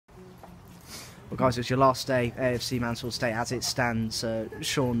Well, guys, it's your last day, AFC Mansfield State as it stands.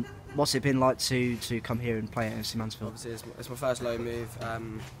 Sean, what's it been like to come here and play at AFC Mansfield? Obviously, it's my first loan move.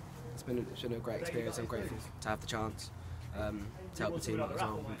 It's been a great experience. I'm grateful to have the chance to help the team out as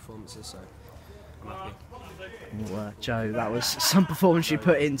well with performances. So I'm happy. Well, Joe, that was some performance you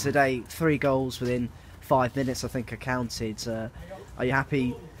put in today. 3 goals within 5 minutes, I think, are counted. Are you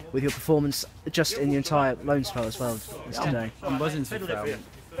happy with your performance just in the entire loan spell as well as today? I'm buzzing to be fair.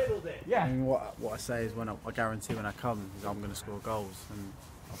 I mean, what I say is I guarantee when I come is I'm going to score goals, and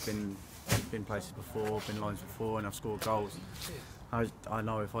I've been places before, been loans before, and I've scored goals. I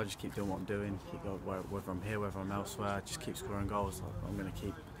know if I just keep doing what I'm doing, whether I'm here, whether I'm elsewhere, just keep scoring goals, I'm going to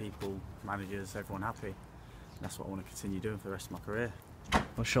keep people, managers, everyone happy. And that's what I want to continue doing for the rest of my career.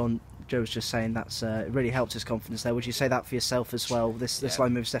 Well, Sean, Joe was just saying that's it really helped his confidence there. Would you say that for yourself as well? This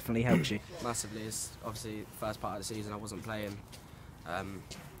loan move's definitely helped you. Massively. It's obviously the first part of the season I wasn't playing,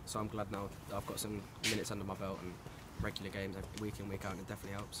 so I'm glad now that I've got some minutes under my belt and regular games week in, week out, and it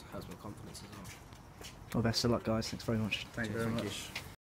definitely helps my confidence as well. Well, best of luck, guys. Thanks very much. Thank you very much.